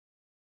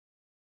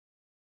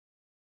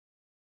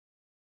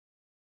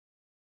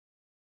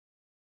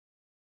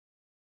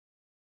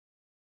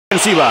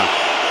ofensiva.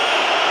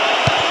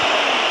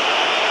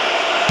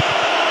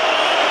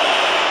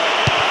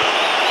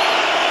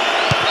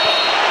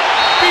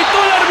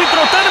 Pitó el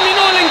árbitro,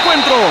 terminó el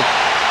encuentro.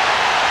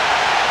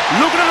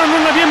 Lograron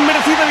una bien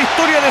merecida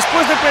victoria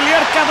después de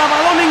pelear cada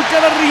balón en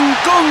cada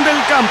rincón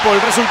del campo.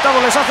 El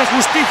resultado les hace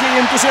justicia y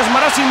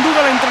entusiasmará sin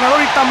duda al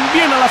entrenador y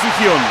también a la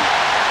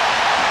afición.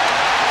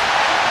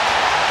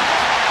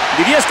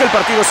 ¿Dirías que el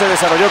partido se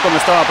desarrolló como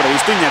estaba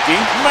previsto, Iñaki?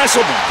 Más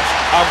o menos,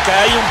 aunque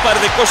hay un par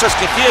de cosas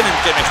que tienen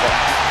que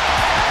mejorar.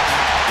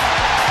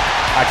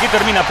 Aquí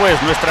termina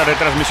pues nuestra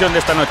retransmisión de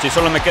esta noche y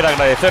solo me queda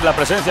agradecer la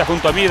presencia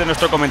junto a mí de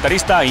nuestro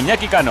comentarista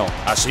Iñaki Cano.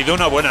 Ha sido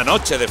una buena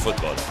noche de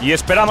fútbol. Y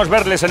esperamos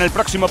verles en el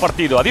próximo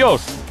partido.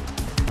 ¡Adiós!